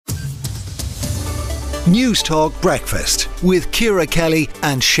News Talk Breakfast with Ciara Kelly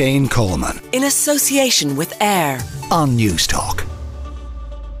and Shane Coleman. In association with AIR on News Talk.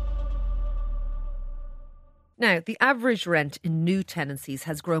 Now, the average rent in new tenancies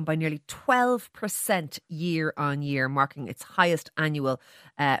has grown by nearly 12% year on year, marking its highest annual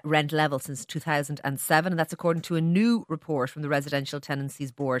rent level since 2007. And that's according to a new report from the Residential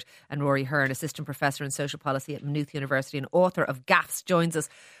Tenancies Board. And Rory Hearne, Assistant Professor in Social Policy at Maynooth University and author of Gaffs, joins us.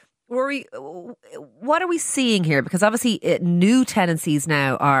 Rory, what are we seeing here? Because obviously new tenancies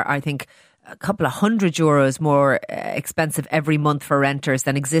now are, I think, a couple of €100 more expensive every month for renters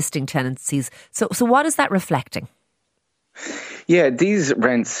than existing tenancies. So what is that reflecting? Yeah, these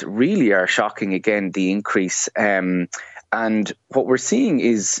rents really are shocking again, the increase. And what we're seeing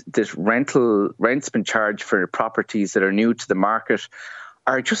is that rents been charged for properties that are new to the market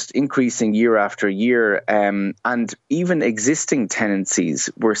are just increasing year after year. And even existing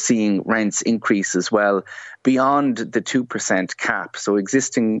tenancies, we're seeing rents increase as well beyond the 2% cap. So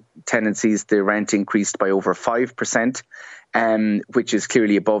existing tenancies, the rent increased by over 5%. Which is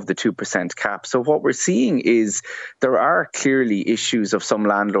clearly above the 2% cap. So what we're seeing is there are clearly issues of some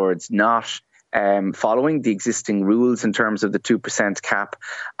landlords not following the existing rules in terms of the 2% cap.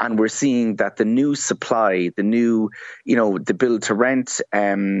 And we're seeing that the new supply, the new, the build to rent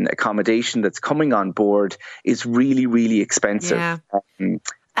accommodation that's coming on board is really, really expensive. Yeah.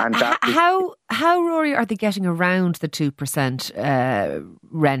 And how, Rory, are they getting around the 2%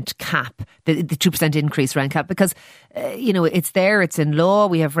 rent cap, the 2% increase rent cap? Because, it's there, it's in law.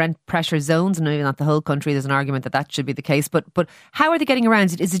 We have rent pressure zones, and maybe not the whole country. There's an argument that should be the case. But how are they getting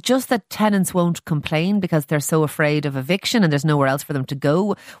around it? Is it just that tenants won't complain because they're so afraid of eviction and there's nowhere else for them to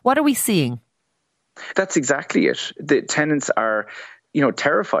go? What are we seeing? That's exactly it. The tenants are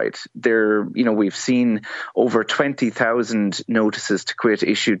terrified. We've seen over 20,000 notices to quit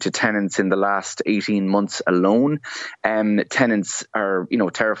issued to tenants in the last 18 months alone. Tenants are,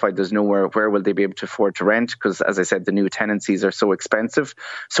 terrified. There's nowhere, where will they be able to afford to rent? Because, as I said, the new tenancies are so expensive.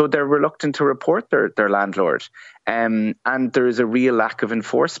 So they're reluctant to report their landlord. And there is a real lack of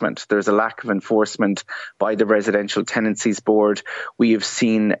enforcement. There's a lack of enforcement by the Residential Tenancies Board. We have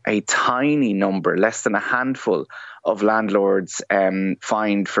seen a tiny number, less than a handful of landlords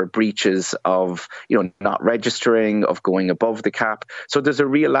fined for breaches of, not registering, of going above the cap. So there's a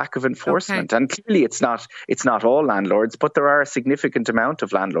real lack of enforcement. Okay. And clearly it's not all landlords, but there are a significant amount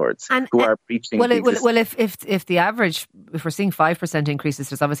of landlords who are breaching. Well, if the average, if we're seeing 5% increases,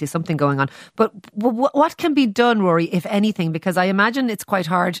 there's obviously something going on. But what can be done, Rory, if anything? Because I imagine it's quite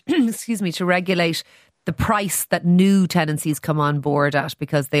hard, to regulate the price that new tenancies come on board at,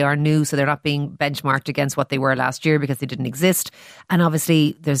 because they are new, so they're not being benchmarked against what they were last year because they didn't exist. And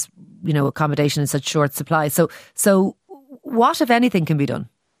obviously there's, accommodation in such short supply. So what, if anything, can be done?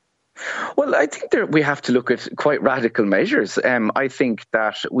 Well, I think we have to look at quite radical measures. I think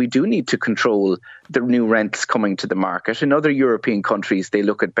that we do need to control the new rents coming to the market. In other European countries, they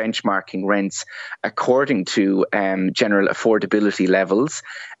look at benchmarking rents according to general affordability levels.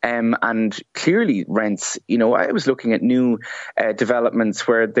 And clearly rents, I was looking at new developments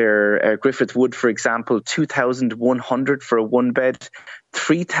where they're Griffith Wood, for example, 2,100 for a one bed,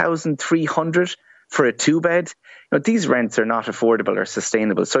 3,300 for a two bed. These rents are not affordable or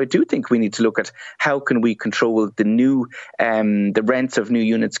sustainable. So I do think we need to look at how can we control the rents of new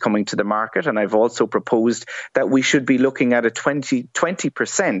units coming to the market. And I've also proposed that we should be looking at a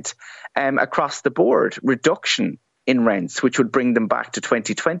 20% across the board reduction in rents, which would bring them back to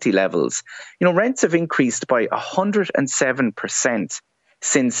 2020 levels. Rents have increased by 107%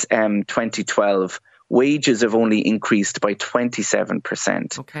 since 2012. Wages have only increased by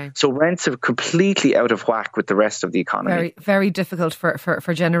 27%. Okay. So rents are completely out of whack with the rest of the economy. Very, very difficult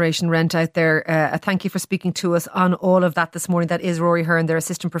for generation rent out there. Thank you for speaking to us on all of that this morning. That is Rory Hearne, their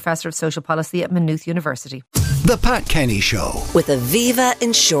Assistant Professor of Social Policy at Maynooth University. The Pat Kenny Show with Aviva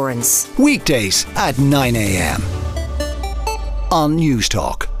Insurance. Weekdays at 9 a.m. on News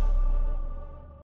Talk.